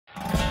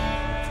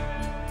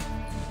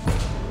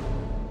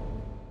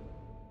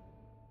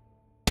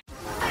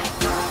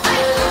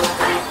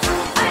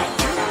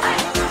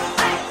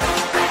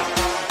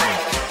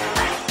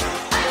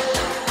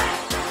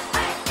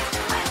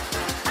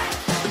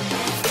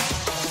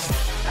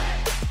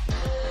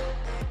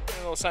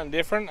something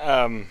different.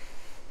 We're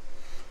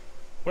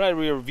not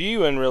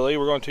reviewing really.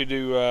 We're going to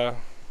do a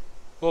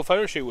little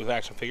photo shoot with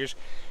action figures.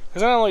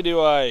 Because not only do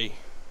I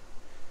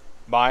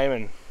buy them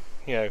and,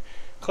 you know,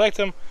 collect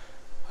them,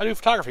 I do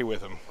photography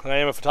with them. I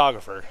am a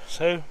photographer.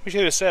 So let me show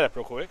you the setup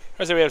real quick.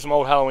 First, we have some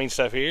old Halloween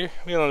stuff here.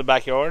 We got in the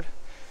backyard.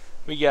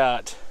 We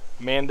got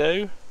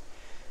Mando.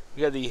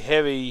 We got the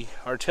heavy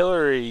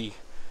artillery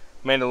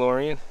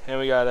Mandalorian, and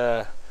we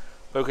got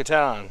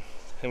Bo-Katan.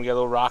 And we got a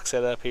little rock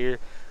set up here.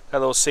 Got a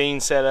little scene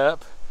set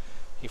up.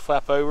 You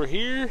flap over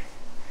here.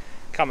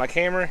 Got my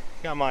camera.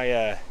 Got my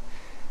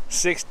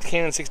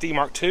Canon 6D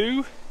Mark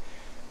II.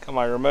 Got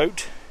my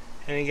remote.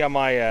 And you got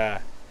my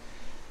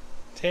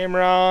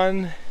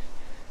Tamron.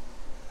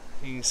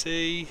 You can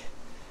see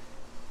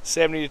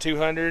 70 to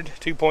 200,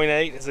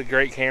 2.8. It's a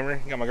great camera.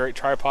 Got my great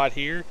tripod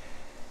here.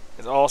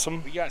 It's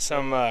awesome. We got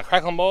some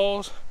crackling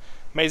balls,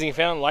 amazing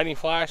fountain, lightning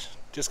flash,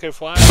 disco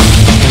flash.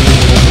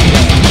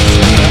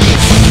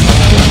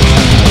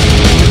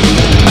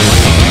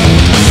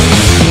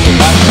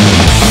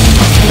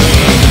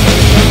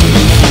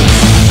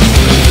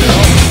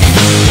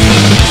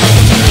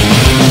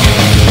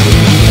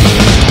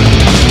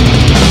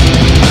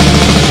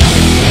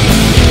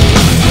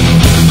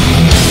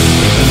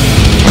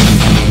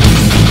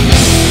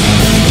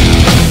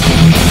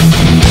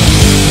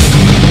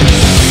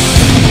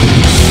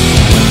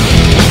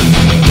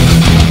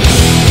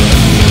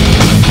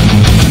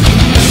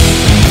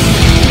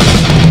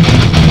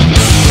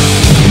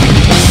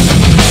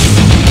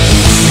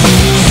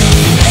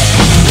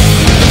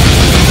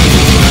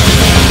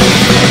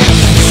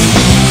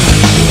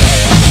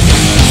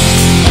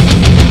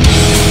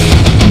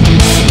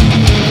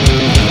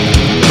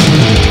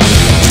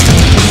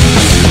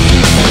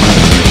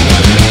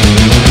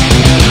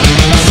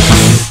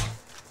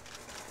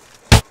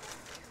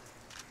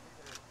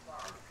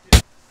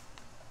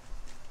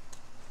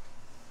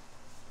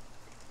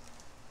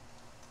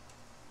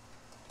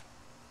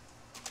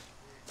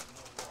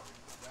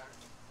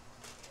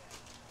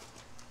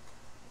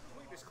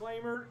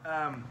 Disclaimer,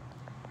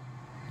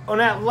 on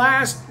that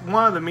last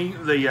one of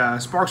the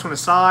sparks on the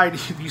side,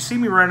 if you see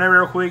me running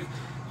over real quick,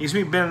 you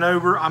see me bending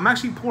over, I'm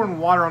actually pouring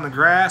water on the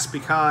grass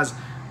because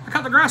I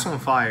caught the grass on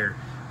fire.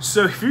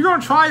 So if you're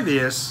going to try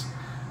this,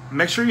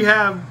 make sure you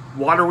have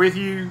water with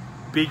you,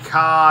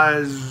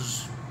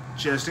 because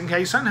just in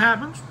case something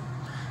happens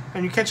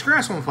and you catch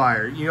grass on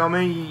fire, you know what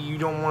I mean? You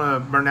don't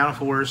want to burn down a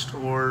forest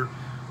or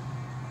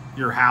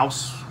your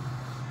house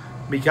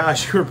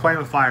because you were playing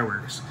with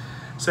fireworks.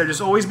 So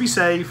just always be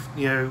safe,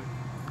 you know,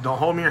 don't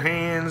hold them in your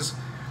hands,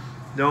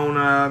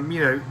 don't, you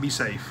know, be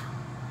safe.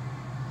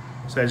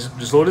 So just a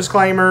little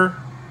disclaimer,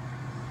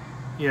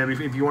 you know, if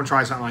you want to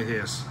try something like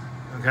this,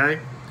 okay?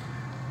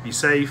 Be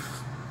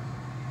safe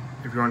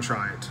if you want to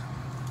try it.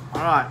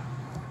 All right.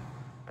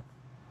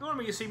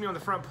 Normally you see me on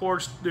the front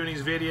porch doing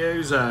these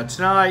videos.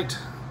 Tonight,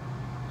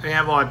 I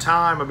have a lot of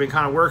time. I've been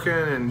kind of working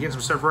and getting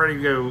some stuff ready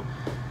to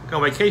go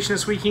on vacation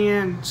this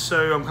weekend,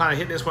 so I'm kind of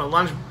hitting this one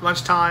at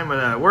lunchtime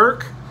at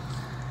work.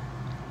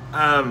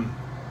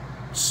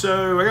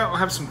 So I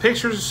have some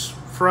pictures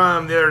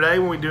from the other day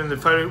when we were doing the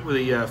photo with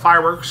the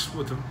fireworks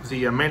with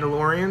the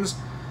Mandalorians.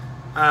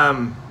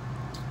 I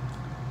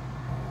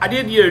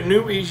did, you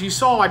know, as you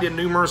saw, I did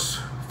numerous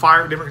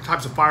different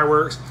types of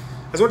fireworks.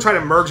 I was going to try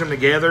to merge them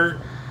together.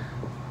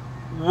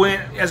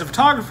 As a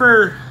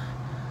photographer,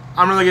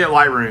 I'm really good at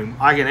Lightroom.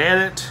 I can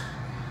edit.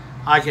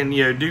 I can,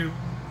 you know,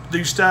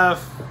 do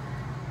stuff.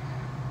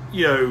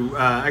 You know,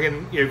 I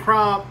can, you know,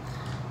 crop.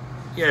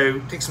 You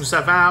know, take some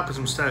stuff out, put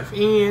some stuff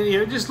in, you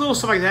know, just little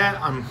stuff like that.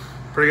 I'm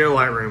pretty good at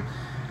Lightroom.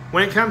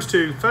 When it comes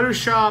to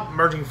Photoshop,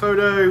 merging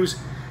photos,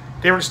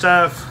 different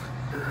stuff,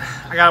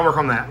 I gotta work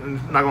on that. I'm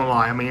not gonna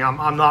lie. I mean,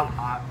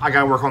 I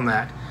gotta work on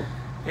that.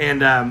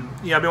 And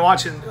yeah, I've been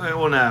watching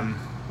on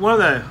one of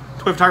the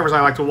toy photographers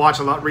I like to watch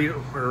a lot, read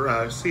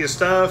or see his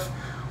stuff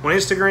on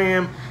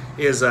Instagram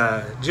is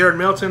Jared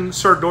Milton,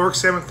 Sir Dork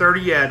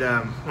 730 at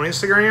on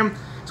Instagram.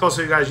 It's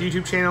also got his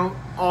YouTube channel.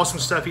 Awesome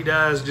stuff he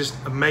does. Just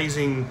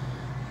amazing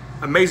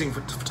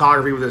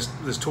photography with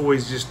his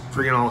toys, just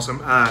freaking awesome.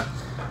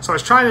 So I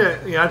was trying to,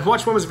 you know, I've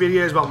watched one of his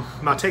videos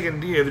about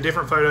taking, you know, the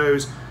different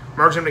photos,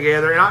 merging them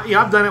together, and you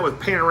know, I've done it with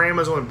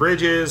panoramas on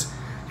bridges,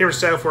 different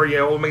stuff where, you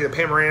know, we'll make the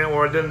panorama,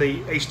 or I've done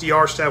the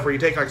HDR stuff where you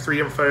take like 3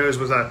 different photos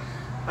with a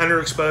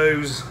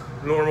underexposed,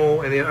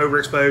 normal, and then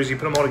overexposed. You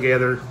put them all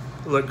together,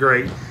 look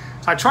great.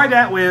 So I tried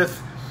that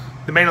with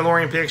the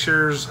Mandalorian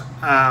pictures.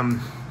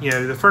 You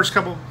know, the first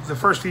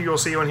few you'll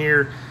see on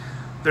here,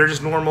 they're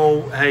just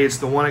normal. Hey, it's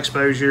the one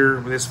exposure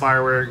with this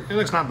firework. It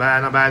looks not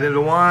bad, not bad. Then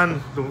the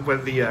one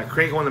with the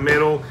crinkle in the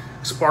middle,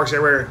 sparks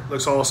everywhere,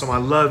 looks awesome. I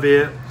love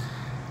it.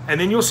 And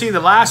then you'll see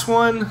the last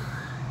one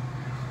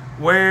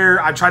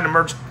where I tried to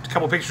merge a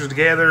couple pictures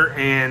together,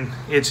 and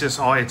it's just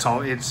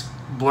it's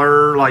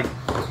blur, like,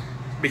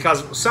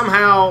 because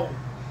somehow,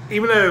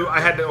 even though I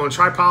had it on a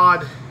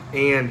tripod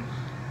and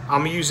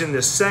I'm using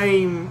the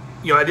same,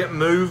 you know, I didn't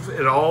move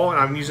at all, and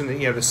I'm using the,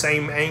 you know, the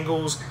same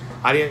angles.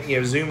 I didn't, you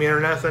know, zoom in or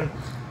nothing.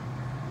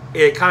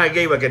 It kind of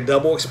gave like a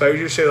double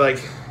exposure, so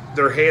like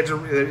their heads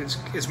are,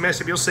 it's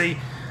messed up. You'll see.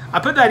 I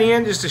put that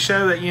in just to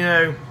show that, you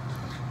know,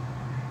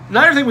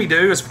 not everything we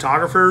do as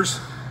photographers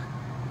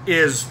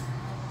is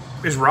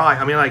right.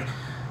 I mean, like,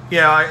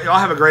 yeah, I'll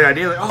have a great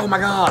idea. Like, oh my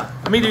God,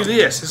 let me do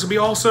this. This will be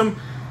awesome.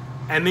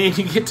 And then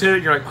you get to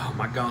it, you're like, oh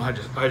my God,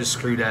 I just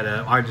screwed that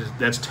up.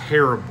 That's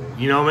terrible.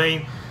 You know what I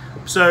mean?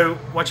 So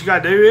what you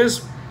got to do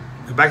is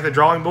go back to the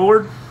drawing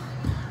board,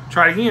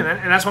 try it again,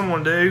 and that's what I'm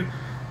going to do.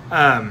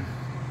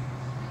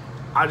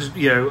 I just,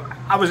 you know,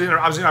 I was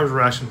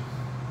rushing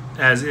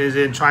as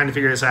in trying to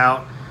figure this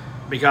out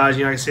because,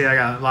 you know, like I said, I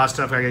got a lot of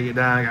stuff I got to get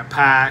done. I got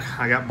pack,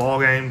 I got ball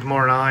game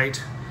tomorrow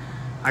night.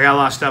 I got a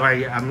lot of stuff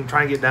I'm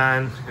trying to get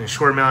done in a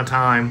short amount of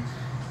time,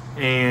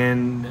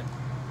 and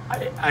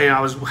I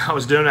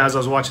was doing it as I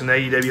was watching the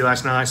AEW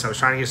last night, so I was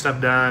trying to get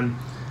stuff done.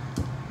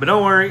 But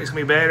don't worry, it's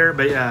gonna be better.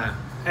 But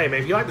hey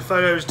man, if you like the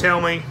photos, tell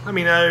me. Let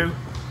me know.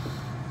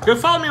 Go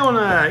follow me on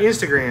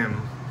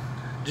Instagram,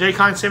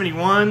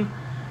 jcon71.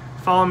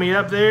 Follow me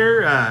up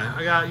there.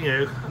 I got, you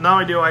know, not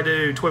only do I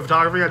do toy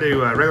photography, I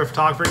do regular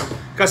photography.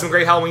 Got some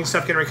great Halloween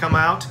stuff getting ready to come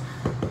out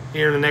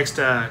here in the next,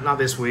 not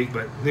this week,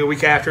 but the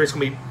week after. It's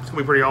gonna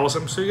be pretty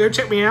awesome. So go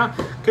check me out.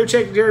 Go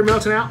check Jared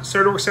Milton out,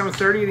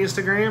 SirDork730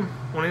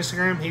 on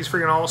Instagram. He's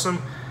freaking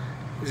awesome.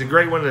 He's a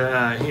great one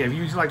to, you know, if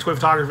you like toy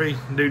photography,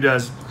 the dude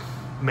does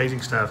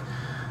amazing stuff.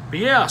 But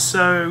yeah,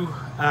 so,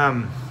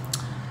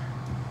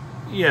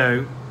 you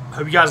know,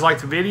 hope you guys liked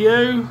the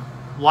video.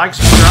 Like,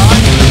 subscribe.